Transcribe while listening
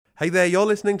Hey there, you're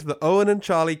listening to the Owen and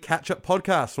Charlie catch-up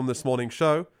podcast from this morning's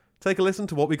show. Take a listen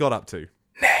to what we got up to.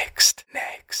 Next.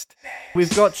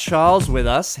 We've got Charles with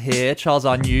us here. Charles,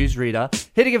 our newsreader,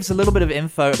 here to give us a little bit of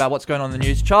info about what's going on in the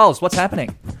news. Charles, what's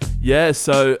happening? Yeah,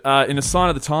 so in a sign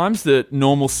of the times that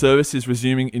normal service is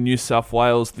resuming in New South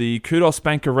Wales, the Kudos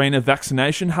Bank Arena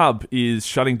vaccination hub is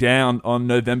shutting down on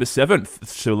November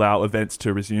 7th to allow events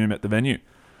to resume at the venue.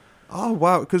 Oh,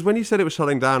 wow, because when you said it was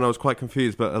shutting down, I was quite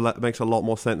confused, but it makes a lot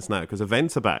more sense now, because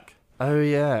events are back. Oh,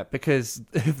 yeah, because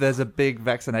if there's a big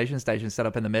vaccination station set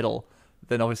up in the middle,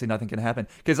 then obviously nothing can happen.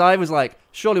 Because I was like,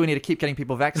 surely we need to keep getting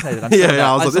people vaccinated. I'm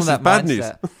I was like, this is bad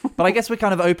news. But I guess we're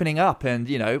kind of opening up and,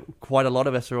 you know, quite a lot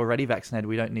of us are already vaccinated.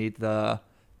 We don't need the...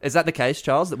 Is that the case,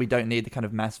 Charles, that we don't need the kind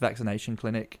of mass vaccination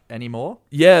clinic anymore?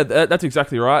 Yeah, that's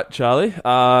exactly right, Charlie.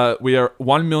 We are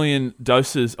 1 million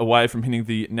doses away from hitting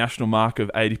the national mark of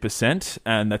 80%,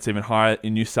 and that's even higher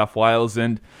in New South Wales.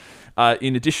 And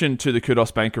in addition to the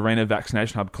Kudos Bank Arena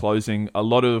vaccination hub closing, a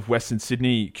lot of Western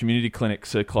Sydney community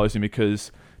clinics are closing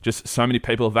because just so many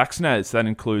people are vaccinated. So that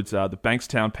includes the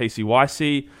Bankstown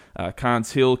PCYC,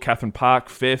 Carnes Hill, Catherine Park,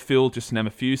 Fairfield, just to name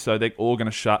a few. So they're all going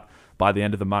to shut by the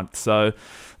end of the month. So,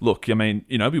 look, I mean,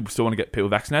 you know, we still want to get people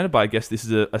vaccinated, but I guess this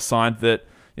is a sign that,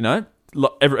 you know,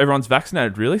 everyone's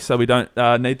vaccinated, really, so we don't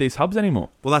need these hubs anymore.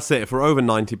 Well, that's it. If we're over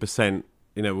 90%,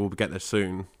 you know, we'll get there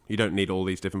soon. You don't need all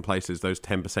these different places. Those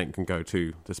 10% can go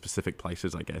to the specific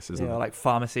places, I guess, isn't it? Yeah, like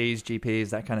pharmacies,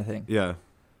 GPs, that kind of thing. Yeah,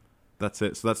 that's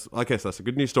it. So I guess that's a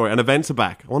good news story. And events are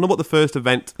back. I wonder what the first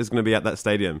event is going to be at that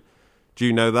stadium. Do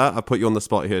you know that? I put you on the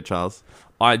spot here, Charles.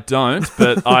 I don't,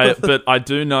 but I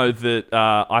do know that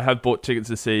I have bought tickets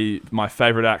to see my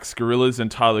favourite acts, Gorillaz and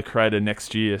Tyler Creator,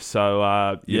 next year. So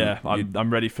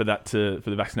I'm ready for that for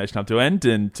the vaccination hub to end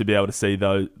and to be able to see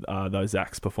those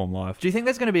acts perform live. Do you think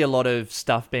there's going to be a lot of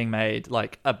stuff being made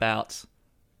like about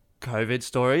COVID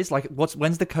stories? Like,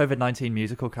 when's the COVID-19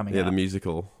 musical coming out? Yeah, the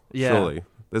musical. Yeah. Surely.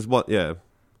 There's what? Yeah.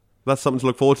 That's something to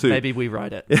look forward to. Maybe we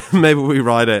write it. Maybe we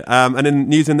write it. And in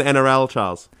news in the NRL,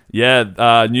 Charles.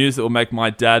 Yeah, news that will make my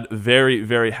dad very,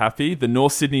 very happy. The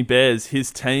North Sydney Bears,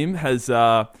 his team has,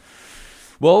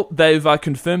 they've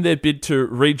confirmed their bid to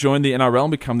rejoin the NRL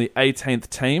and become the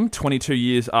 18th team, 22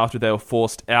 years after they were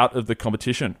forced out of the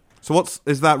competition. So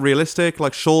is that realistic?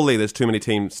 Like, surely there's too many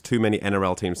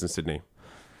NRL teams in Sydney.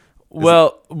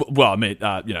 I mean,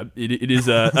 you know, it is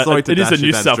a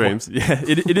New South Wales. Yeah,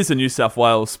 it is a New South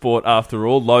Wales sport after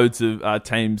all. Loads of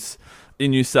teams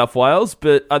in New South Wales,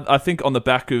 but I think on the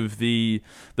back of the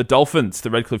Dolphins, the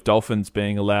Redcliffe Dolphins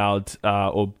being allowed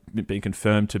or being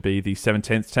confirmed to be the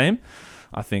 17th team,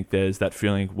 I think there's that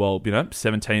feeling. Well, you know,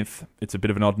 17th, it's a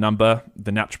bit of an odd number.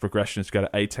 The natural progression is to go to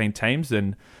 18 teams,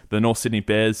 and the North Sydney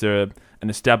Bears are an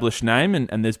established name,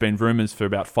 and there's been rumours for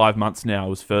about 5 months now. It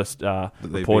was first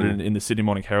reported in the Sydney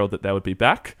Morning Herald that they would be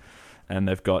back, and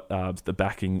they've got the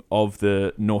backing of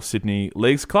the North Sydney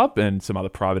Leagues Club, and some other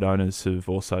private owners have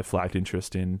also flagged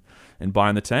interest in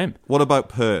buying the team. What about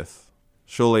Perth?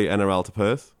 Surely NRL to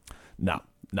Perth? No.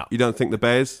 You don't think the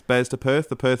Bears to Perth,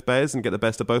 the Perth Bears, and get the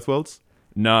best of both worlds?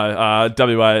 No,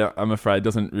 WA, I'm afraid,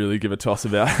 doesn't really give a toss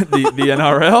about the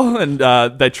NRL,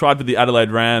 and they tried with the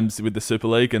Adelaide Rams with the Super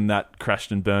League, and that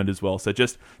crashed and burned as well. So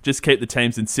just keep the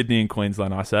teams in Sydney and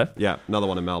Queensland, I say. Yeah, another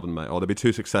one in Melbourne, mate. Or they'll be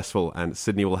too successful, and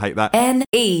Sydney will hate that.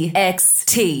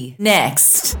 NEXT.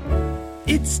 Next.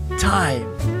 It's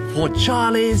time for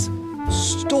Charlie's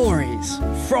Stories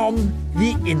from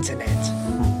the Internet.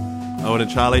 Owen and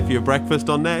Charlie for your breakfast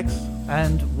on Next.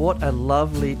 And what a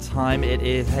lovely time it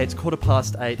is. Hey, it's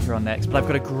 8:15 here on Next, but I've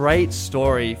got a great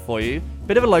story for you.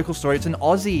 Bit of a local story. It's an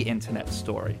Aussie internet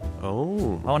story.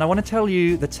 Oh, and I want to tell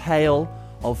you the tale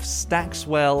of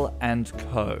Stackswell and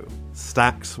Co.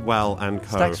 Stackswell and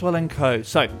Co. Stackswell and Co.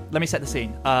 So, let me set the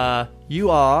scene.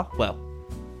 You're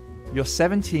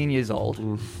 17 years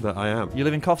old. That I am. You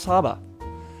live in Coffs Harbour.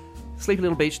 Sleepy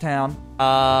little beach town.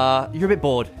 You're a bit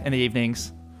bored in the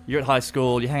evenings. You're at high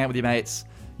school. You hang out with your mates.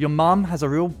 Your mum has a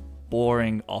real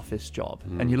boring office job.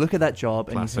 And you look at that job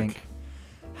and you think,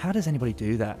 how does anybody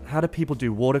do that? How do people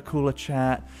do water cooler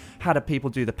chat? How do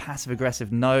people do the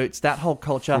passive-aggressive notes? That whole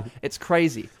culture, it's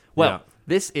crazy. Well,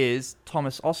 this is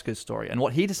Thomas Oscar's story. And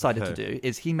what he decided to do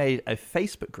is he made a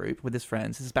Facebook group with his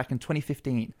friends. This is back in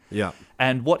 2015. Yeah.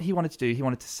 And what he wanted to do, he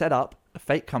wanted to set up a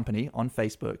fake company on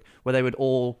Facebook where they would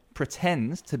all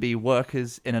pretend to be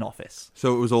workers in an office.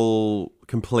 So it was all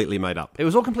completely made up. It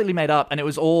was all completely made up, and it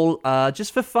was all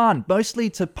just for fun, mostly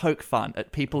to poke fun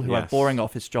at people who have boring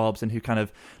office jobs and who kind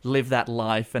of live that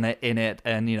life and are in it,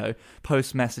 and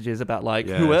post messages about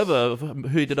whoever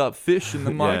heated up fish in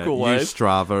the microwave. Use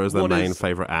Strava as their main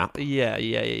favorite app.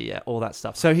 Yeah, all that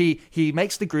stuff. So he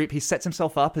makes the group. He sets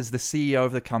himself up as the CEO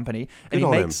of the company, and Good he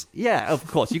on makes of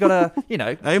course you gotta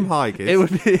aim high, kids. It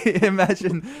would be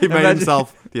imagine he made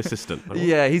himself the assistant.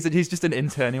 Yeah, he's just an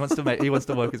intern. He wants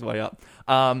to work his way up.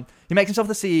 He makes himself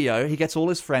the CEO. He gets all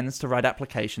his friends to write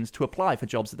applications to apply for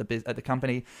jobs at the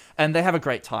company, and they have a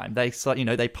great time. They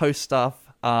post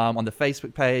stuff on the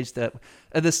Facebook page that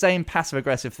are the same passive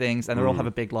aggressive things, and they all have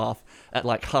a big laugh at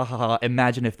ha ha ha.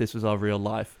 Imagine if this was our real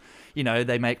life.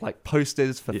 They make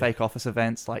posters for fake office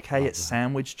events, hey, it's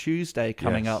Sandwich Tuesday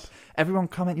coming up. Everyone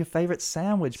comment your favorite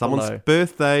sandwich Someone's below.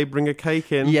 birthday, bring a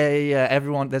cake in. Yeah.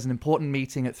 Everyone, there's an important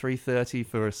meeting at 3:30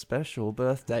 for a special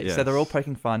birthday. Yes. So they're all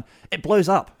poking fun. It blows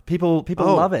up. People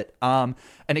love it. And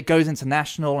it goes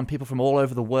international, and people from all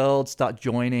over the world start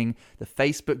joining the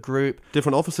Facebook group.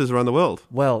 Different offices around the world.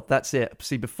 Well, that's it.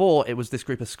 See, before it was this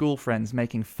group of school friends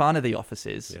making fun of the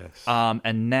offices. Yes.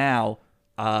 And now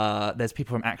there's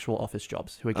people from actual office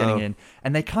jobs who are getting in,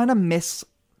 and they kind of miss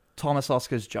Thomas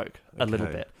Oscar's joke a little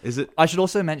bit. Is it? I should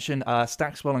also mention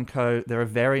Stackswell & Co. They're a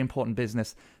very important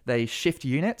business. They shift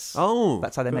units. Oh.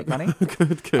 That's how they make money.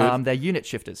 Good. They're unit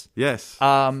shifters. Yes.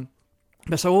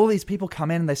 So all these people come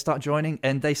in and they start joining,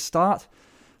 and they start,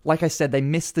 like I said, they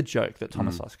miss the joke that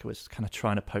Thomas Oscar was kind of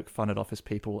trying to poke fun at office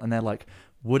people, and they're like,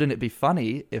 wouldn't it be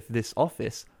funny if this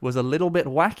office was a little bit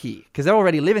wacky? Because they're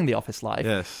already living the office life.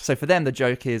 Yes. So for them, the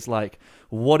joke is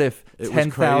what if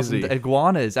 10,000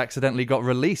 iguanas accidentally got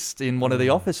released in one of the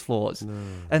office floors? No.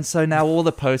 And so now all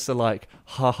the posts are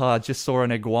haha, just saw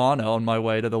an iguana on my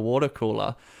way to the water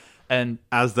cooler. And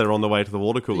as they're on the way to the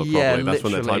water cooler, probably. That's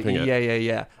when they're typing it.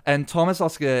 Yeah. And Thomas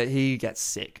Oscar, he gets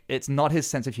sick. It's not his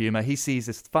sense of humor. He sees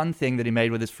this fun thing that he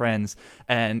made with his friends,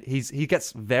 and he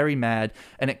gets very mad.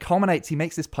 And it culminates, he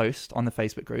makes this post on the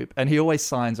Facebook group, and he always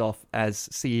signs off as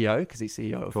CEO, because he's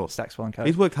CEO of Stackswell & Co.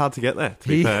 He's worked hard to get there, to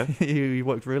be fair. He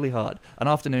worked really hard. An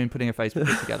afternoon putting a Facebook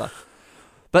group together.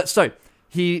 But so...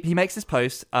 He makes this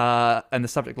post, and the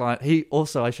subject line... He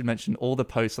also, I should mention, all the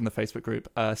posts on the Facebook group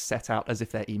are set out as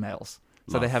if they're emails.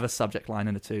 So they have a subject line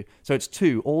in the two. So it's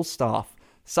to all staff.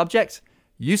 Subject,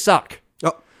 you suck.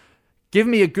 Oh. Give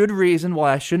me a good reason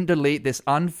why I shouldn't delete this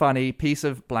unfunny piece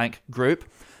of blank group.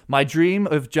 My dream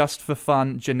of just for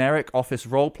fun generic office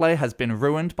roleplay has been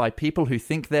ruined by people who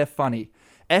think they're funny.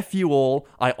 F you all.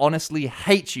 I honestly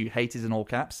hate you. Hate is in all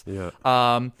caps. Yeah.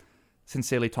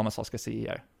 Sincerely, Thomas Oscar,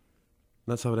 CEO.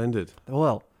 That's how it ended.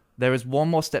 Well, there is one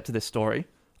more step to this story.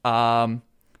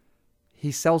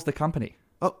 He sells the company.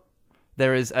 Oh.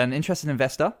 There is an interested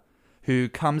investor who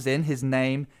comes in. His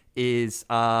name is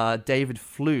David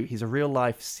Flew. He's a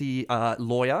real-life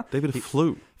lawyer. David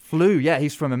Flew? Flew, yeah.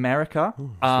 He's from America.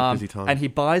 Ooh, it's a busy time. And he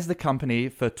buys the company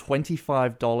for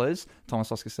 $25.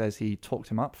 Thomas Oscar says he talked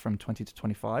him up from 20 to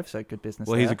 25, so good business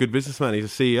Well, there. he's a good businessman. He's a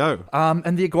CEO.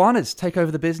 And the iguanas take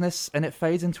over the business, and it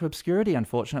fades into obscurity,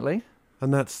 unfortunately.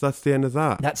 And that's the end of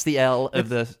that. That's the L of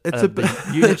the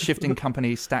unit shifting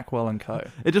company Stackwell & Co.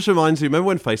 It just reminds you, remember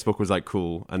when Facebook was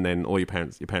cool, and then all your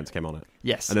parents came on it?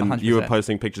 Yes, and then 100%. You were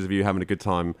posting pictures of you having a good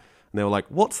time, and they were like,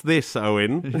 what's this,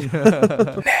 Owen?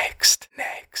 Next.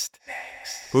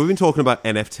 But we've been talking about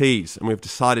NFTs, and we've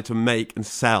decided to make and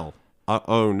sell our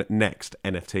own next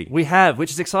NFT. We have, which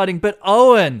is exciting. But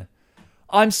Owen,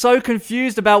 I'm so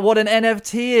confused about what an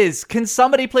NFT is. Can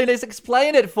somebody please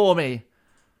explain it for me?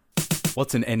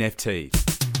 What's an NFT?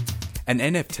 An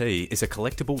NFT is a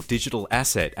collectible digital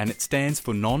asset, and it stands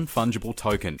for non-fungible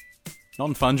token.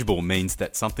 Non-fungible means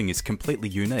that something is completely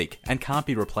unique and can't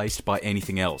be replaced by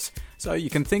anything else. So you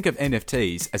can think of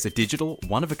NFTs as a digital,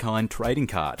 one-of-a-kind trading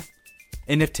card.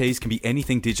 NFTs can be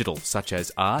anything digital, such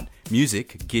as art,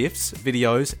 music, GIFs,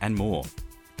 videos, and more.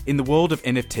 In the world of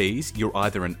NFTs, you're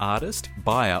either an artist,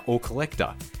 buyer, or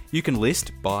collector. You can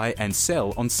list, buy, and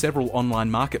sell on several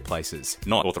online marketplaces,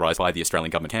 not authorised by the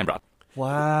Australian Government, Canberra.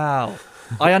 Wow.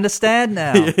 I understand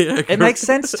now. It makes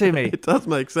sense to me. It does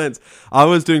make sense. I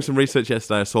was doing some research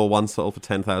yesterday. I saw one sold for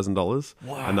 $10,000,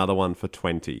 another one for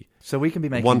 $20,000. So we can be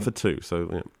making... One for $2,000, so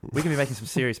yeah. We can be making some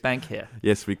serious bank here.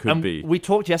 Yes, we could be. We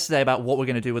talked yesterday about what we're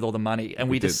going to do with all the money, and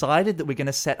we decided that we're going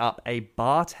to set up a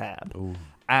bar tab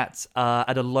at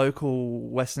a local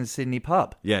Western Sydney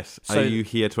pub. Yes. So, are you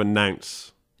here to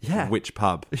announce which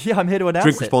pub? Yeah, I'm here to announce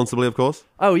Drink it. responsibly, of course.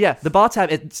 Oh, yeah. The bar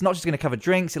tab, it's not just going to cover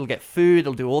drinks. It'll get food.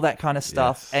 It'll do all that kind of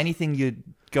stuff. Yes. Anything you're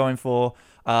going for.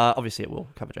 Obviously, it will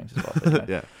cover drinks as well. But, you know.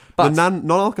 Yeah. But the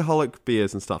non-alcoholic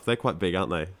beers and stuff, they're quite big,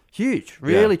 aren't they? huge,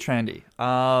 really trendy.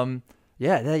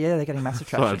 They're getting massive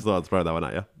traction. Sorry, I just thought I'd throw that one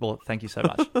at you. Well, thank you so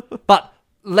much. But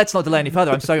let's not delay any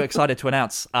further. I'm so excited to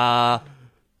announce Here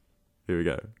we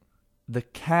go. the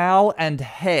Cow and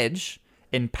Hedge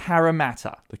in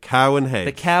Parramatta. The Cow and Hedge.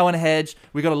 The Cow and Hedge.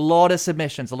 We got a lot of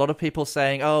submissions. A lot of people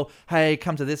saying, "Oh, hey,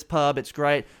 come to this pub. It's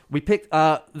great." We picked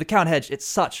the Cow and Hedge. It's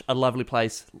such a lovely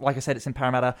place. Like I said, it's in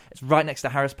Parramatta. It's right next to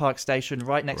Harris Park Station,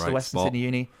 right next to Right Western spot. Sydney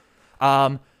Uni.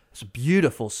 It's a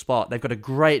beautiful spot. They've got a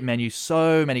great menu.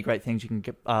 So many great things you can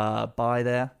get, buy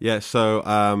there Yeah,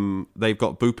 so they've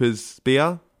got Boopers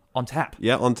beer. on tap.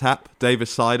 Yeah, on tap. Davis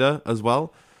cider as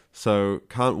well. So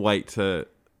can't wait to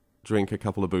drink a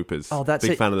couple of Boopers. Oh, that's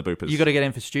Big it. fan of the Boopers. You got to get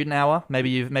in for student hour. Maybe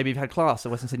you've had class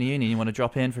at Western Sydney Uni and you want to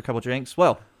drop in for a couple of drinks.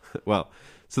 Well, Well,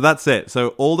 so that's it. So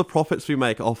all the profits we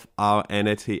make off our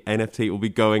NFT will be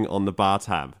going on the bar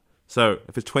tab. So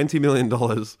if it's $20 million,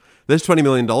 there's $20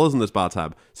 million on this bar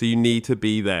tab. So you need to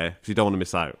be there because you don't want to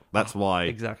miss out. That's why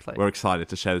exactly. we're excited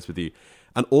to share this with you.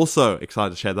 And also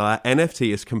excited to share that our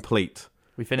NFT is complete.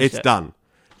 We finished It's it. done.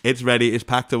 It's ready. It's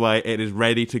packed away. It is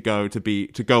ready to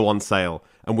go on sale.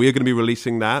 And we are going to be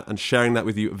releasing that and sharing that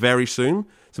with you very soon.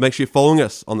 So make sure you're following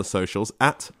us on the socials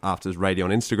at Afters Radio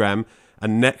on Instagram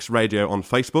and Next Radio on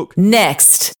Facebook.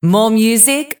 Next. More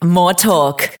music, more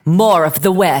talk, more of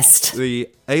the West. The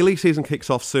A-League season kicks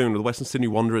off soon with Western Sydney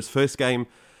Wanderers' first game,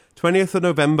 20th of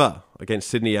November against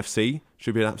Sydney FC.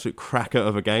 Should be an absolute cracker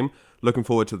of a game. Looking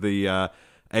forward to the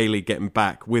A-League getting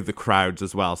back with the crowds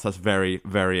as well. So that's very,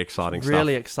 very exciting stuff.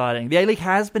 Really exciting. The A-League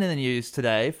has been in the news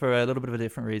today for a little bit of a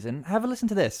different reason. Have a listen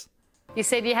to this. You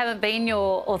said you haven't been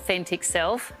your authentic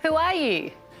self. Who are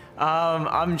you?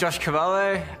 I'm Josh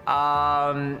Cavallo.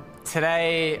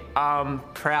 Today, I'm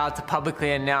proud to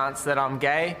publicly announce that I'm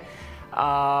gay.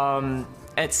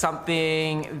 It's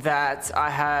something that I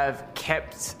have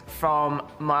kept from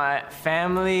my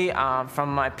family,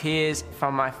 from my peers,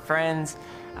 from my friends,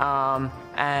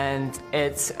 and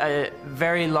it's a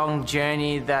very long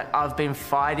journey that I've been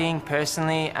fighting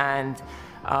personally, and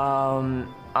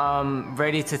I'm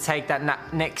ready to take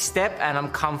that next step, and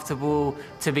I'm comfortable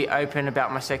to be open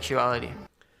about my sexuality.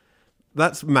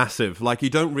 That's massive. Like, you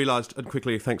don't realise, and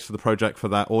quickly, thanks to the project for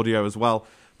that audio as well,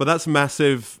 but that's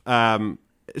massive.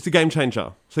 It's a game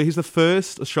changer. So he's the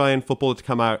first Australian footballer to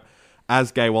come out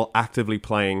as gay while actively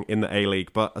playing in the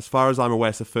A-League. But as far as I'm aware,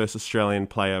 it's the first Australian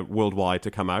player worldwide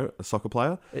to come out, a soccer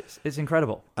player. It's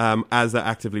incredible. As they're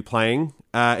actively playing.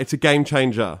 It's a game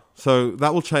changer. So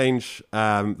that will change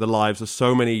the lives of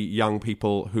so many young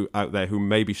people who out there who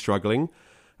may be struggling.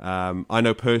 I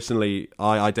know personally,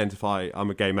 I'm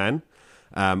a gay man.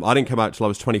 I didn't come out till I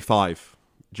was 25.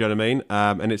 Do you know what I mean?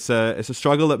 And it's a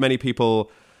struggle that many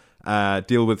people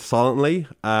deal with silently.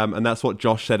 And that's what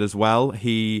Josh said as well.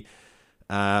 He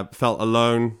felt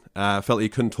alone, felt he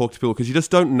couldn't talk to people because you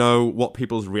just don't know what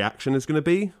people's reaction is going to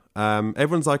be.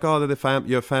 Everyone's like, oh, they're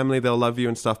your family, they'll love you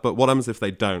and stuff. But what happens if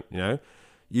they don't, you know?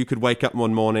 You could wake up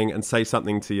one morning and say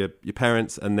something to your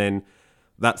parents, and then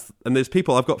and there's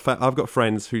people, I've got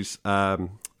friends whose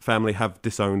family have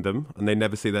disowned them and they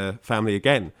never see their family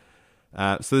again.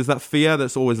 So there's that fear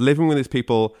that's always living with these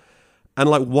people. And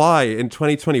like, why in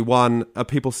 2021 are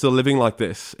people still living like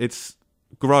this? It's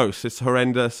gross. It's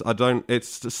horrendous.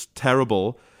 It's just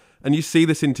terrible. And you see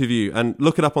this interview and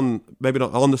look it up maybe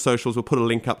not on the socials. We'll put a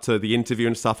link up to the interview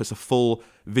and stuff. It's a full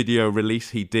video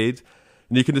release he did.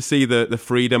 And you can just see the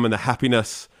freedom and the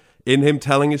happiness in him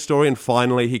telling his story. And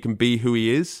finally, he can be who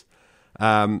he is.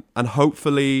 And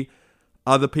hopefully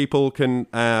other people can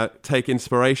take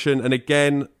inspiration. And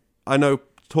again, I know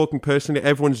talking personally,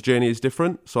 everyone's journey is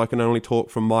different. So I can only talk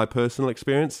from my personal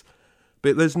experience.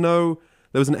 But there was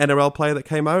an NRL player that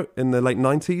came out in the late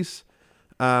 90s.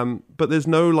 But there's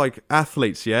no like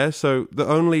athletes, yeah? So the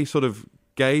only sort of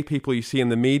gay people you see in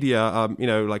the media,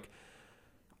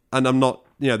 and I'm not,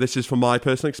 this is from my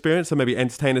personal experience, so maybe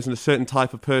entertainers and a certain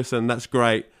type of person, that's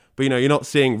great. But, you're not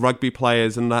seeing rugby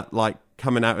players and that like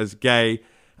coming out as gay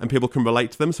and people can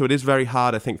relate to them. So it is very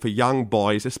hard, I think, for young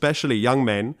boys, especially young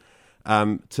men,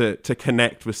 to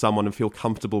connect with someone and feel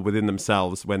comfortable within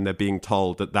themselves when they're being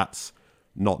told that that's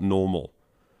not normal.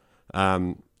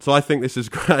 So I think this is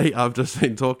great. I've just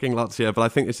been talking lots here, but I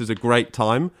think this is a great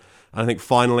time. And I think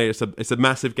finally it's a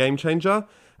massive game changer.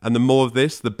 And the more of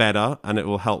this, the better. And it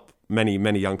will help many,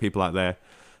 many young people out there.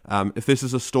 If this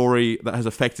is a story that has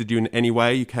affected you in any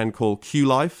way, you can call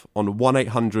Q-Life on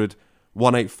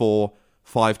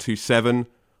 1-800-184-527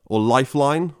 or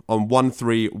Lifeline on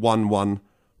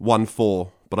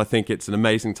 131114. But I think it's an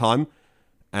amazing time.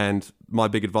 And my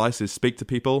big advice is speak to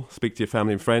people, speak to your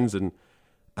family and friends, and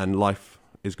and life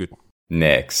is good.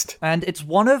 Next. And it's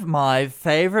one of my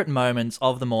favourite moments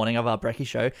of the morning of our Brekkie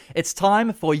show. It's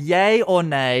time for Yay or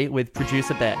Nay with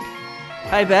producer Beck.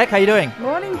 Hey Beck, how you doing?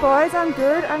 Morning, boys. I'm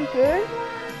good.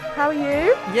 How are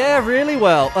you? Yeah, really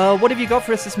well. What have you got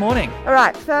for us this morning? All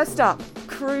right, first up,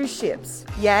 cruise ships.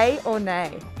 Yay or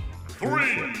nay? 3,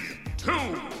 2,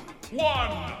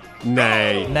 1.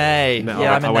 Nay. Nay. No,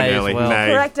 Yeah, I'm a nay as well.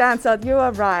 Nay. Correct answer. You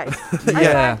are right.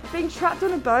 Yeah. Being trapped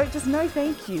on a boat, just no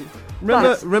thank you.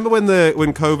 Remember when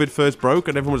COVID first broke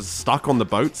and everyone was stuck on the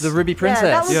boats? The Ruby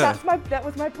Princess. That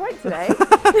was my point today.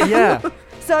 Yeah.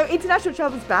 So international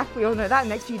travel's back. We all know that.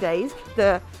 Next few days,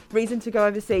 the reason to go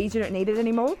overseas, you don't need it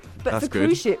anymore. But That's for good.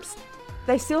 cruise ships,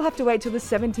 they still have to wait till the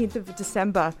 17th of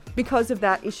December because of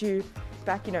that issue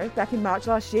back in March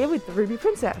last year with the Ruby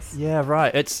Princess. Yeah,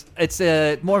 right. It's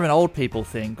more of an old people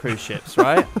thing, cruise ships,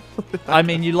 right? I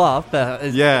mean, you laugh,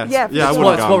 but Yeah, Yeah, I it's wouldn't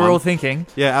what go, we're man. all thinking.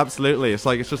 Yeah, absolutely. It's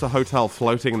just a hotel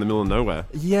floating in the middle of nowhere.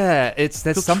 Yeah, there's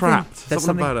Feel something trapped. there's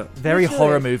Something something about it. very Literally.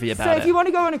 horror movie about So it. if you want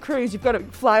to go on a cruise, you've got to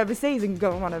fly overseas and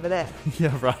go on one over there.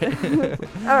 Yeah, right.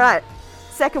 All right.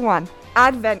 Second one,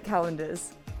 advent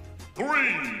calendars. 3,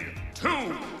 2,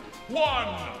 1.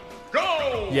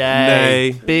 Go! Yay.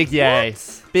 Nay. Big yay.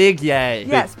 Big yay.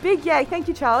 Yes, big yay. Thank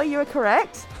you, Charlie. You are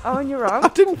correct. Owen, you're I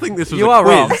wrong. didn't think this was You a are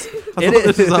quiz. wrong. I It thought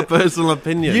this is. was a personal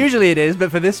opinion. Usually it is,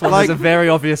 but for this one, Like- there's a very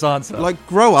obvious answer.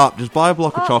 Grow up. Just buy a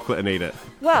block of chocolate and eat it.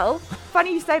 Well,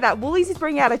 funny you say that. Woolies is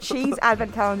bringing out a cheese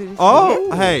advent calendar this Oh,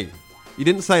 year. hey. You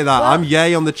didn't say that. Well, I'm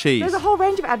yay on the cheese. There's a whole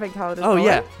range of advent calendars. oh, Owen.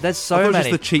 yeah. There's I so thought it was many.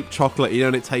 just the cheap chocolate,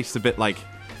 and it tastes a bit like...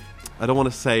 I don't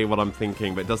want to say what I'm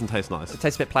thinking, but it doesn't taste nice. It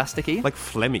tastes a bit plasticky. Like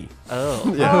phlegmy. Oh.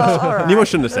 Oh, all right. Knew I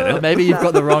shouldn't have said it. Maybe you've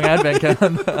got the wrong advent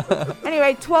calendar.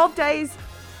 Anyway, 12 days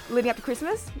leading up to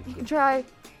Christmas. You can try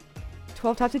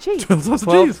 12 types of cheese. 12 types of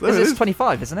 12. cheese. There it This is is.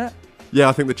 25, isn't it? Yeah,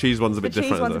 I think the cheese one's a The bit cheese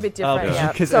different. one's a though. bit different.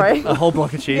 Yeah. Because Sorry. a whole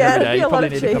block of cheese Yeah, every day. it'd be You a lot probably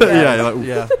of need a cheese, couple. Yeah, you're like,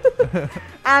 ooh. Yeah.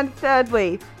 And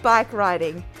thirdly, bike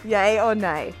riding. Yay or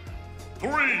nay? 3,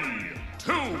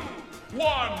 2,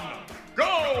 1.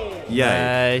 Go!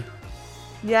 Yay.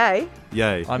 Yay.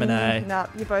 Yay. I'm an A. No,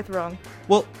 you're both wrong.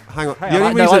 Well, hang on. Hang The on,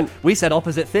 only no, reason... we said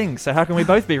opposite things, so how can we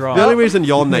both be wrong? The only reason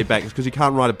you're nay, Beck, is because you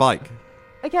can't ride a bike.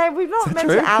 Okay, we've not meant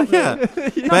True? to out Yeah. Not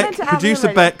Beck, meant to out producer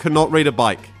already. Beck cannot ride a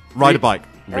bike. Ride a bike.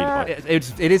 Read a bike.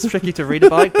 It is tricky to read a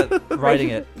bike, but riding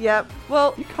it. Yep.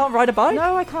 Well, You can't ride a bike?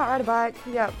 no, I can't ride a bike.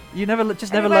 Yep. You never never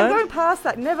Anyway, learn? I'm going past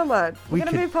that. Never learn. We We're going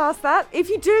to could- move past that. If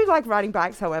you do like riding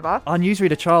bikes, however, Our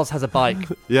newsreader Charles has a bike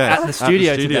Yeah. at the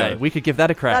studio today. We could give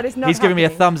that a crack. That is not He's giving me a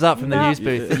happening. thumbs up from the No. news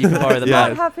booth that you can borrow the Yeah. not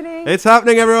bike. happening. It's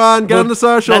happening, everyone. Get Well, on the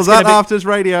socials that's at gonna be- Afters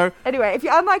Radio. Anyway, if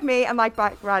you're unlike me and like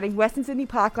bike riding, Western Sydney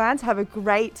Parklands have a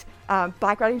great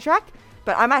bike riding track.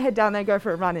 But I might head down there and go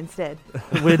for a run instead.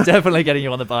 We're definitely getting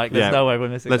you on the bike. There's Yeah. no way we're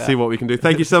missing Let's that. see what we can do.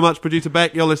 Thank you so much, producer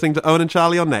Beck. You're listening to Owen and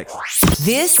Charlie on Next.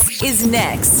 This is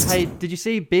Next. Hey, did you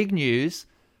see big news?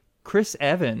 Chris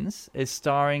Evans is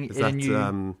starring Is in a that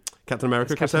new Captain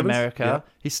America? it's Chris Captain Evans? America.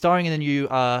 He's starring in a new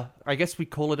I guess we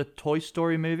call it a Toy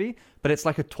Story movie, but it's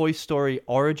like a Toy Story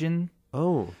origin. Yeah.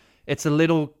 Oh. It's a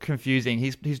little confusing.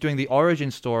 He's doing the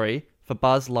origin story for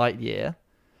Buzz Lightyear,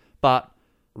 but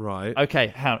Right.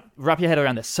 okay, wrap your head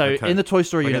around this. So Okay. in the Toy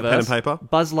Story I get universe, pen and paper?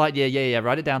 Buzz Lightyear, yeah,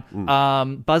 write it down.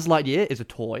 Buzz Lightyear is a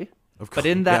toy. Of But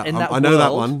in that, Yeah, in that I know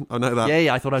that world- one. I know that.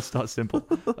 Yeah, I thought I'd start simple,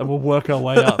 and we'll work our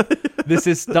way up. This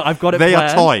is I've got it. They are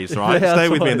planned. toys, right? They are Stay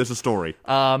with me, toys. and there's a story.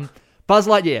 Buzz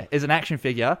Lightyear is an action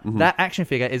figure. Mm-hmm. That action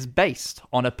figure is based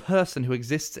on a person who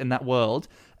exists in that world,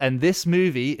 and this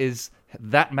movie is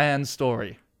that man's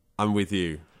story. I'm with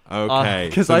you. Okay.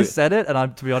 Because So I the- said it,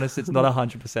 and to be honest, it's not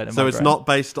 100% in So my it's brain. not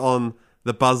based on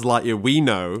the Buzz Lightyear we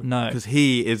know. No. Because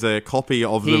he is a copy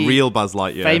of the He real Buzz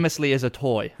Lightyear. famously is a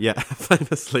toy. Yeah,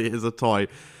 famously is a toy.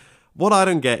 What I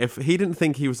don't get, if he didn't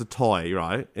think he was a toy,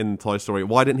 right, in Toy Story,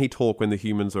 why didn't he talk when the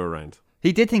humans were around?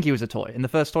 He did think he was a toy in the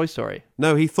first Toy Story.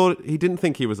 No, he didn't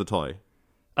think he was a toy.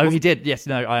 Oh, he did. Yes,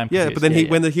 no, I am. Yeah, confused. but then yeah.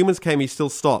 when the humans came, he still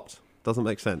stopped. Doesn't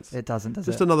make sense. it doesn't, does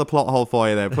Just it? another plot hole for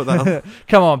you there. Put that.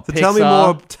 Come on, So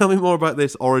Pixar. tell me more about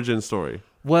this origin story.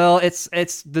 Well, it's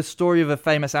the story of a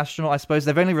famous astronaut. I suppose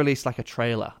they've only released like a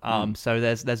trailer, so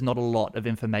there's not a lot of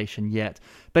information yet.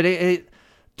 But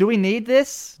do we need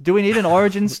this? Do we need an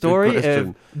origin story of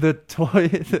question. the toy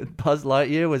that Buzz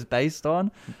Lightyear was based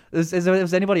on?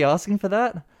 Was anybody asking for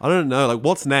that? I don't know. Like,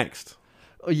 what's next?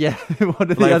 Oh, yeah, what are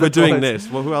the Like, if other we're doing toys?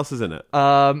 this, well, who else is in it?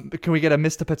 Can we get a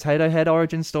Mr. Potato Head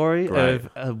origin story Great.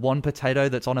 of one potato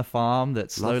that's on a farm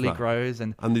that slowly that. grows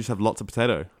and And you just have lots of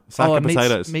potato. Sack of meets,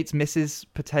 potatoes. meets Mrs.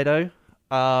 Potato?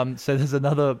 So there's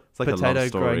another It's like a potato love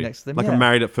story. growing next to them. Like a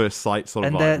married at first sight sort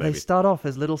of and vibe, they maybe. start off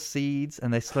as little seeds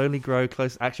and they slowly grow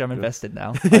close. Actually, I'm invested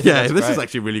now. Yeah, this is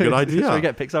actually a really good idea. Should we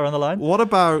get Pixar on the line? What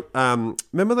about,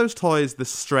 remember those toys, the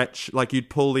stretch, like you'd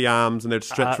pull the arms and they'd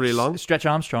stretch really long? Stretch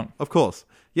Armstrong. Of course.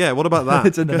 Yeah, what about that?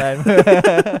 It's in the name.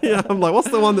 Yeah, I'm like, what's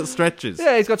the one that stretches?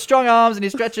 Yeah, he's got strong arms and he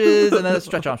stretches, and then it's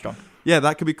Stretch Armstrong. Yeah,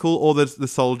 that could be cool. Or the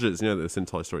soldiers, that's in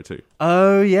Toy Story 2.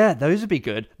 Oh, yeah, those would be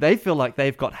good. They feel like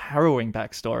they've got harrowing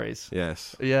backstories.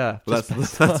 Yes. Yeah. Well,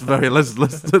 that's very... Let's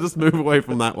just move away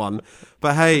from that one.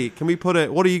 But hey, can we put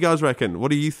it... What do you guys reckon?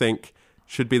 What do you think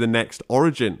should be the next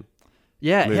Origin?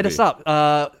 Yeah, movie? hit us up.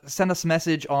 Send us a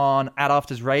message on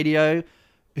 @AftersRadio.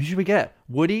 Who should we get?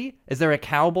 Woody? Is there a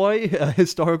cowboy, a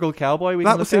historical cowboy?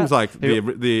 That seems like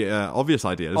the obvious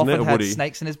idea, isn't it? Often had Woody.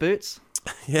 snakes in his boots.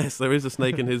 Yes, there is a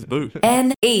snake in his boot.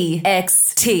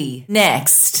 Next.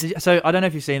 Next. So I don't know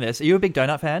if you've seen this. Are you a big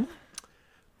donut fan?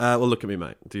 Well, look at me,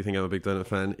 mate. Do you think I'm a big donut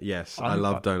fan? Yes, I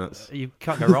love donuts. You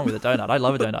can't go wrong with a donut. I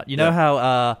love a donut. You know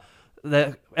how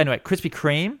anyway, Krispy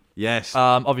Kreme. Yes.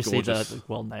 Obviously gorgeous. the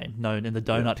well-known known in the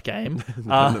donut game.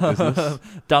 Donut business.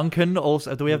 Duncan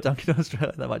also. Do we have Duncan in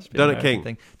Australia? That might just be Donut an American King.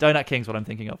 thing. Donut King's what I'm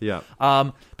thinking of. Yeah.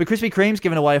 But Krispy Kreme's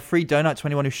giving away a free donut to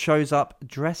anyone who shows up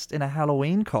dressed in a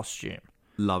Halloween costume.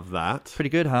 Love that. Pretty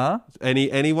good, huh?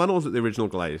 Anyone, or is it the original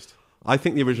glazed? I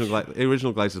think the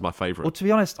original glazed is my favourite. Well, to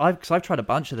be honest, I've tried a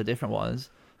bunch of the different ones.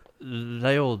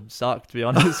 They all suck, to be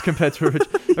honest, compared to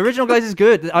original glaze is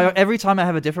good. Every time I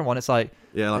have a different one, it's like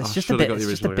it's just a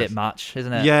bit much,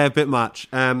 isn't it? Yeah, a bit much.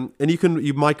 And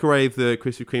you microwave the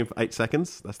Krispy Kreme for 8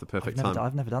 seconds. That's the perfect time.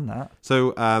 I've never done that.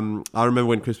 So I remember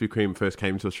when Krispy Kreme first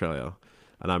came to Australia,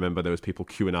 and I remember there was people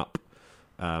queuing up.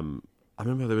 I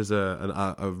remember there was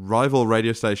a rival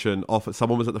radio station offered.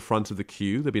 Someone was at the front of the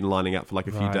queue. They'd been lining up for like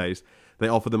a few days. They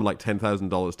offered them like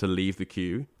 $10,000 to leave the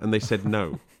queue, and they said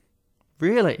no.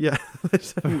 Really? Yeah.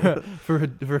 for a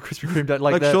Krispy Kreme donut.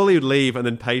 Like surely you'd leave and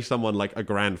then pay someone like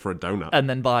 $1,000 for a donut. And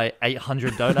then buy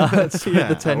 800 donuts with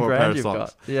the 10 grand you've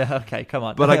got. Yeah, okay, come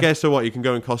on. But I guess so what, you can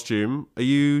go in costume. Do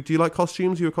you like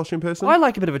costumes? Are you a costume person? I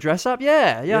like a bit of a dress up,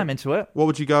 yeah, I'm into it. What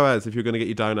would you go as if you're going to get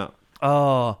your donut?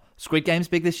 Oh, Squid Game's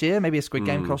big this year. Maybe a Squid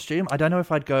Game costume. I don't know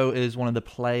if I'd go as one of the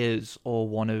players or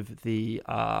one of the...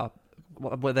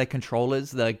 were they controllers,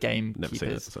 the game Never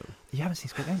keepers? seen it, so. You haven't seen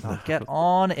Squid Game? Oh, get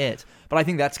on it. But I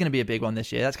think that's going to be a big one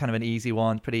this year. That's kind of an easy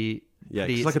one. Pretty.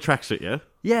 It's like a tracksuit, yeah?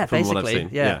 Yeah, From what I've basically.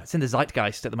 seen. Yeah, it's in the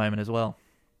zeitgeist at the moment as well.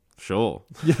 Sure.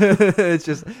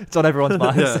 It's on everyone's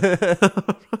minds.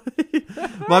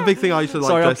 My big thing I used to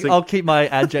like dressing... I'll keep my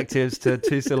adjectives to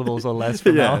 2 syllables or less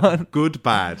from now on. Good,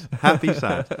 bad, happy,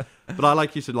 sad. But I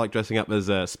used to like dressing up as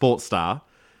a sports star.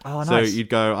 Oh, so nice. you'd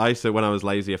go. When I was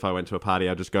lazy, if I went to a party,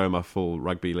 I'd just go in my full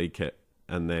rugby league kit,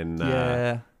 and then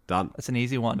done. That's an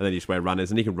easy one. And then you just wear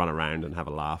runners, and you can run around and have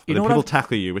a laugh. But You know then what people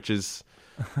tackle you, which is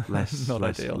less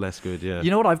good. Yeah.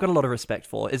 You know what I've got a lot of respect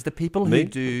for is the people Me? who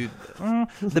do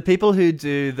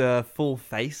the full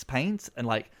face paint, and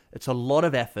like it's a lot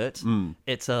of effort.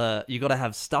 It's you got to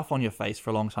have stuff on your face for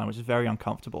a long time, which is very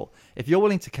uncomfortable. If you're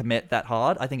willing to commit that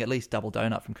hard, I think at least double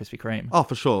donut from Krispy Kreme. Oh,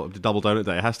 for sure. Double donut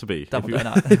day. It has to be. Double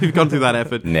donut. If you've gone through that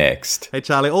effort. Next. Hey,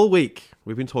 Charlie, all week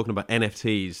we've been talking about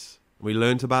NFTs. We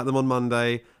learned about them on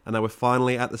Monday, and now we're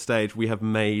finally at the stage we have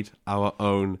made our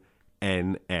own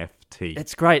NFT.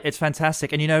 It's great. It's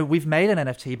fantastic. And we've made an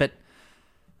NFT, but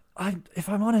if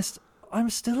I'm honest, I'm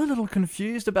still a little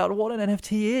confused about what an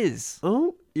NFT is.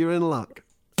 Oh, you're in luck.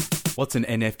 What's an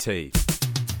NFT?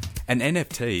 An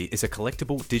NFT is a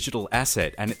collectible digital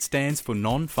asset, and it stands for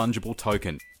non-fungible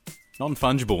token.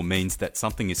 Non-fungible means that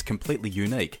something is completely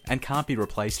unique and can't be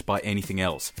replaced by anything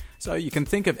else. So you can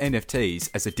think of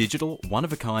NFTs as a digital,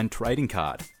 one-of-a-kind trading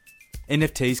card.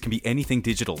 NFTs can be anything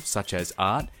digital, such as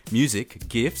art, music,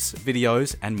 GIFs,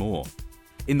 videos, and more.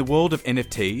 In the world of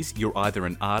NFTs, you're either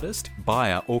an artist,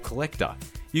 buyer, or collector.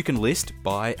 You can list,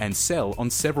 buy, and sell on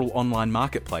several online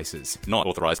marketplaces, not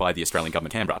authorised by the Australian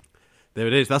Government, Canberra. There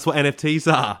it is. That's what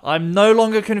NFTs are. I'm no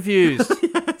longer confused.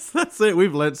 Yes, that's it.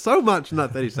 We've learned so much in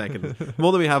that 30 seconds.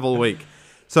 More than we have all week.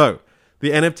 So,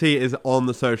 the NFT is on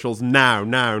the socials now.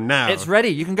 It's ready.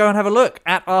 You can go and have a look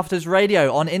at Afters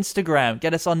Radio on Instagram.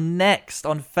 Get us on Next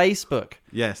on Facebook.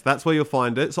 Yes, that's where you'll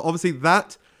find it. So obviously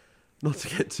that, not to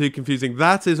get too confusing,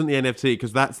 that isn't the NFT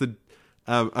because that's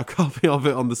a copy of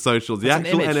it on the socials. The That's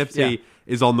actual an image, NFT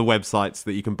is on the websites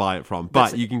that you can buy it from,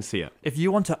 but you can see it. If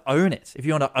you want to own it, if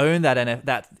you want to own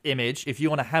that image, if you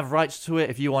want to have rights to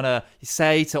it, if you want to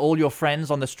say to all your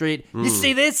friends on the street, you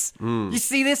see this? You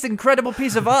see this incredible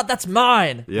piece of art? That's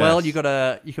mine. Yes. Well, you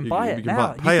can buy it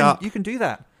now. Pay up. You can do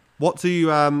that. What do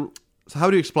you... So how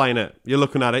do you explain it? You're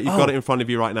looking at it. You've got it in front of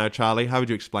you right now, Charlie. How would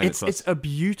you explain it to us? It's a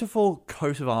beautiful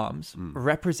coat of arms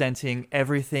representing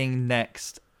everything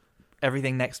next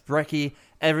Brekkie,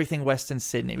 everything Western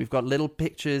Sydney. We've got little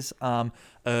pictures of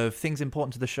things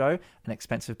important to the show. An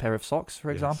expensive pair of socks, for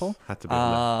example. Had to be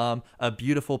on a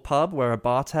beautiful pub where a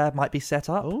bar tab might be set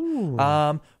up.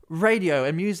 Radio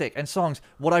and music and songs.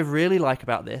 What I really like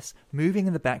about this, moving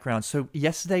in the background. So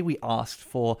yesterday we asked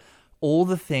for all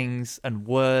the things and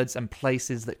words and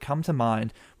places that come to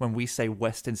mind when we say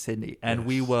Western Sydney. And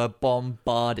we were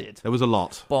bombarded. There was a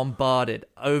lot. Bombarded.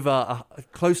 Over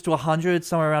close to 100,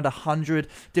 somewhere around 100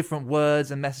 different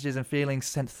words and messages and feelings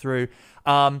sent through.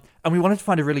 And we wanted to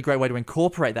find a really great way to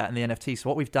incorporate that in the NFT. So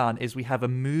what we've done is we have a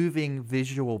moving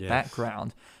visual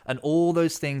background, and all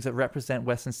those things that represent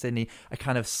Western Sydney are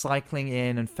kind of cycling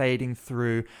in and fading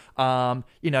through.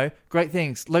 Great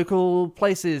things, local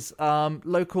places,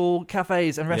 local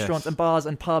cafes and restaurants and bars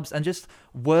and pubs, and just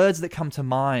words that come to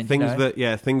mind. Things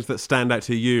that stand out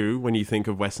to you when you think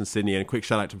of Western Sydney. And a quick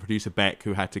shout out to producer Beck,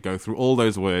 who had to go through all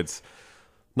those words.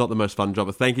 Not the most fun job,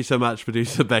 but thank you so much,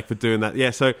 producer Beck, for doing that.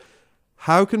 Yeah, so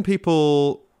how can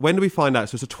people... When do we find out?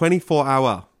 So it's a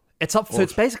 24-hour... It's up for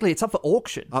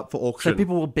auction. Up for auction. So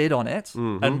people will bid on it,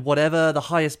 and whatever the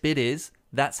highest bid is,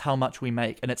 that's how much we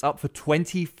make. And it's up for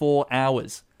 24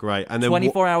 hours. Great. And then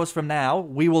 24 hours from now,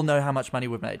 we will know how much money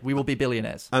we've made. We will be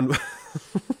billionaires. And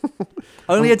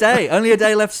only a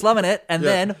day left slumming it, and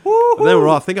then... And then we're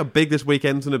off. Think how big this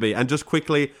weekend's going to be. And just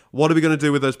quickly, what are we going to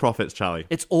do with those profits, Charlie?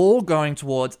 It's all going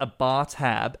towards a bar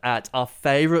tab at our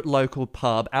favourite local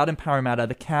pub out in Parramatta,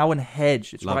 the Cow and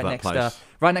Hedge. It's right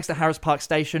next to Harris Park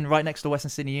Station, right next to Western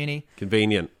Sydney Uni.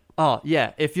 Convenient. Oh,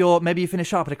 yeah. If maybe you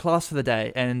finish up at a class for the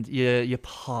day and you're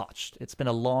parched. It's been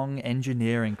a long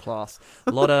engineering class.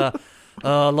 A lot of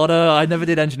I never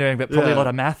did engineering, but probably a lot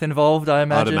of math involved, I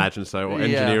imagine. I'd imagine so. Or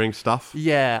engineering stuff.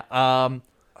 Yeah.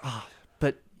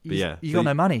 But you got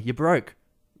no money. You're broke.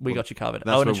 We got you covered.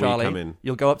 That's Owen and where we Charlie, come in.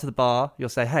 You'll go up to the bar. You'll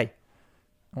say, hey,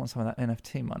 I want some of that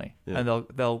NFT money. Yeah. And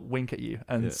they'll wink at you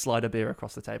and slide a beer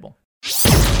across the table.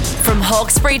 From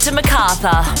Hawkesbury to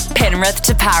Macarthur, Penrith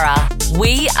to Para,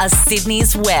 we are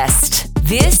Sydney's West.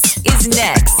 This is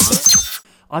Next.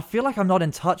 I feel like I'm not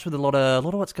in touch with a lot of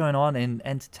what's going on in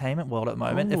entertainment world at the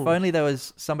moment. If only there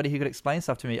was somebody who could explain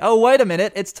stuff to me. Oh, wait a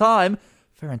minute. It's time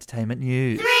for entertainment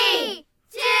news. 3,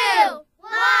 2,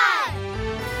 1.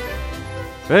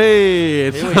 Hey,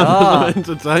 it's time for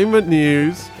entertainment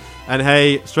news. And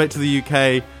hey, straight to the UK.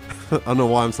 I don't know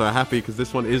why I'm so happy, because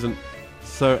this one isn't.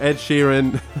 So Ed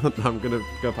Sheeran, I'm going to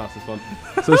go past this one.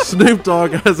 So Snoop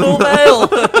Dogg has Full bail!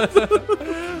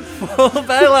 Full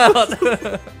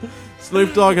bailout!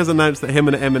 Snoop Dogg has announced that him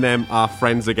and Eminem are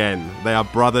friends again. They are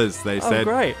brothers, they said.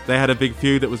 Great. They had a big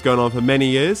feud that was going on for many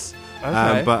years.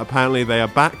 Okay. But apparently they are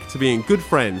back to being good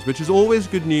friends, which is always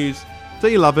good news.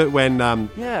 Don't you love it when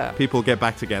people get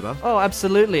back together? Oh,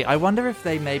 absolutely. I wonder if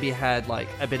they maybe had like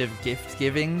a bit of gift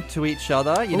giving to each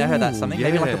other. You know how that's something?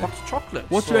 Maybe like a box of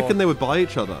chocolates. What do you reckon they would buy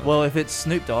each other? Well, if it's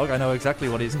Snoop Dogg, I know exactly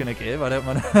what he's going to give. I don't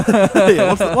want to... Yeah,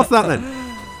 what's that then?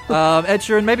 Ed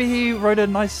Sheeran, maybe he wrote a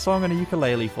nice song on a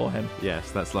ukulele for him.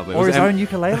 Yes, that's lovely. Or his own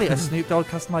ukulele, a Snoop Dogg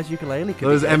customized ukulele. It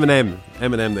was Eminem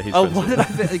that he's... Oh, what did I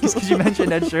think? Because you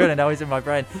mentioned Ed Sheeran and now he's in my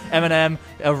brain. Eminem,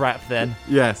 a rap then.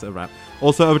 Yes, a rap.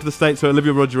 Also over to the States, so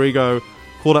Olivia Rodrigo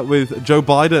caught up with Joe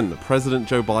Biden, President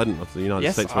Joe Biden of the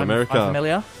United States of America. I'm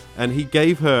familiar. And he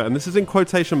gave her, and this is in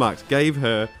quotation marks, gave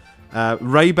her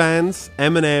Ray-Bans,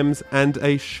 M&Ms, and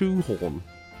a shoehorn.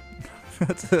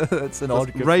 That's an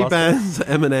odd good Ray-Bans,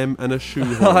 M&M, and a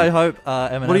shoehorn. I hope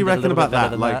Eminem. What do you reckon about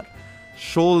that? Like,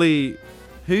 surely...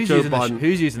 Who's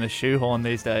using a shoehorn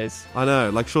these days? I know.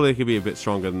 Like, surely it could be a bit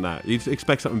stronger than that. You'd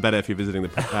expect something better if you're visiting the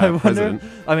president.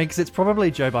 I mean, because it's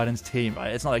probably Joe Biden's team,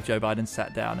 right? It's not like Joe Biden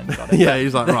sat down and got it. Yeah,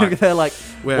 he's like, right. They're like,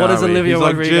 what is Olivia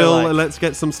Rodrigo like? Jill, let's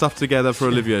get some stuff together for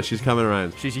Olivia. She's coming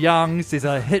around. She's young. She's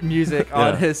a hit music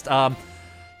artist.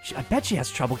 I bet she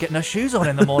has trouble getting her shoes on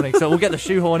in the morning, so we'll get the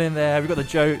shoehorn in there. We've got the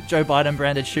Joe Biden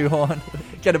branded shoehorn.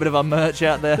 Get a bit of our merch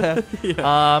out there.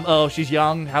 She's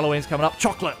young. Halloween's coming up.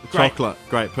 Chocolate.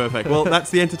 Great, perfect. Well, that's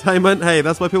the entertainment. Hey,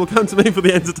 that's why people come to me for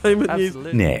the entertainment news.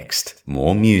 Next,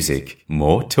 more music,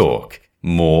 more talk,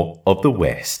 more of the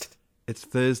West. It's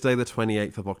Thursday, the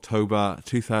 28th of October,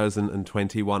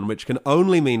 2021, which can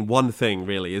only mean one thing,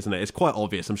 really, isn't it? It's quite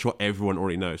obvious. I'm sure everyone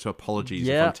already knows, so apologies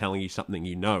if I'm telling you something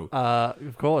you know.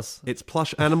 Of course. It's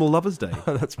Plush Animal Lovers Day.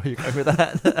 That's where you're going with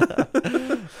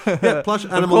that. Yeah, Plush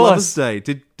Animal Lovers Day.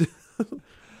 Did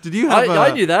you have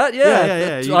I knew that,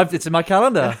 yeah. It's in my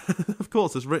calendar. Of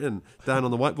course, it's written down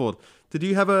on the whiteboard. Did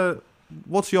you have a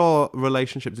what's your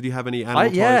relationship? Did you have any animal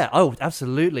toys? Oh,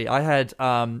 absolutely. I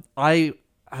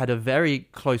had a very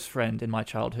close friend in my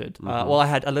childhood. Well, I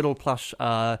had a little plush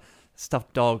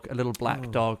stuffed dog, a little black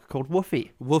dog called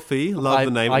Woofy. Woofy, love the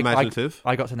name, imaginative.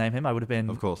 I got to name him. I would have been,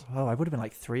 of course. Oh, I would have been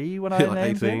like 3 when I like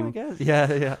named 18. him. I guess.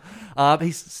 Yeah.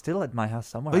 He's still at my house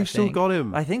somewhere. Oh, you still got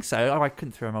him? I think so. Oh, I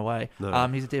couldn't throw him away. No.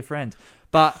 He's a dear friend.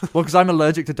 But because I'm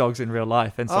allergic to dogs in real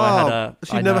life, and so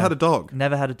I never had a dog.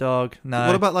 Never had a dog. No.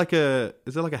 What about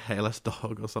is there like a hairless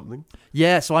dog or something?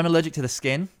 Yeah, so I'm allergic to the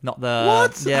skin, not the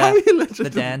what? Yeah, how are you allergic the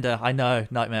dander. I know,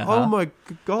 nightmare. Oh my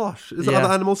gosh! Is it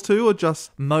other animals too, or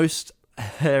just most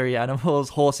hairy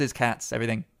animals, horses, cats,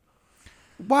 everything?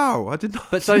 Wow, I did not.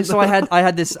 But so I had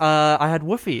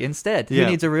Woofy instead. Yeah.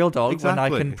 Who needs a real dog Exactly.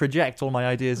 when I can project all my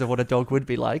ideas of what a dog would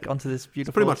be like onto this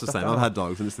beautiful? It's pretty much the stuffed same. animal. I've had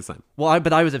dogs, and it's the same. Well,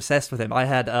 but I was obsessed with him. I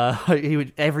had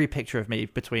every picture of me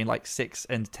between like 6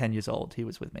 and 10 years old. He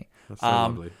was with me. That's so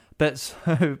lovely. But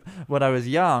so when I was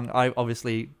young, I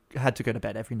obviously had to go to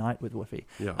bed every night with Woofy.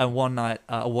 Yeah. And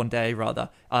one day,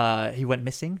 he went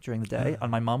missing during the day, and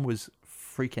my mum was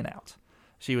freaking out.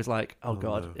 She was like, "Oh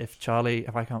God, no. if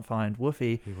I can't find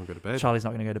Woofy, He won't go to bed. Charlie's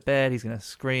not going to go to bed. He's going to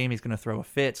scream. He's going to throw a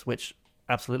fit." Which,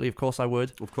 absolutely, of course, I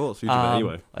would. Of course, you do that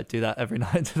anyway. I do that every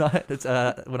night tonight. It's,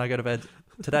 when I go to bed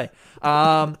today.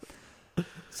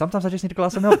 Sometimes I just need a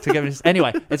glass of milk to get me.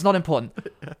 Anyway, it's not important.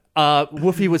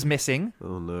 Woofy was missing.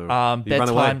 Oh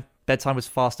no! Bedtime was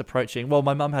fast approaching. Well,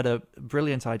 my mum had a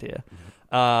brilliant idea.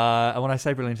 And when I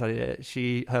say brilliant idea,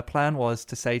 her plan was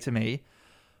to say to me,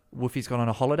 Woofy's gone on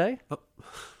a holiday,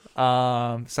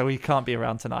 so he can't be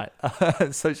around tonight.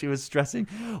 So she was stressing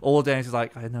all day. And she's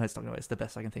like, "I know it's not going to. It's the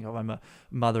best I can think of. I'm a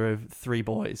mother of 3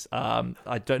 boys.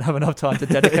 I don't have enough time to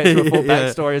dedicate to a full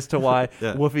backstory as to why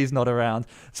Woofy's not around."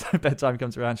 So bedtime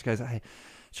comes around. She goes, "Hey,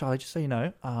 Charlie, just so you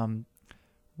know,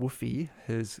 Woofy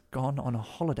has gone on a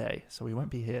holiday, so he won't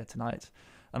be here tonight."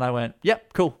 And I went,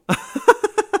 "Yep, cool.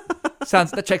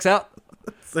 That checks out."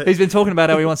 He's been talking about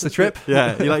how he wants the trip.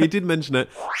 Yeah, you did mention it.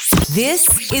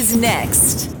 This is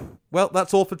Next. Well,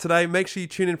 that's all for today. Make sure you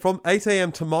tune in from 8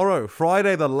 a.m. tomorrow,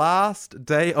 Friday, the last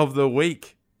day of the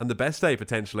week, and the best day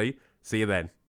potentially. See you then.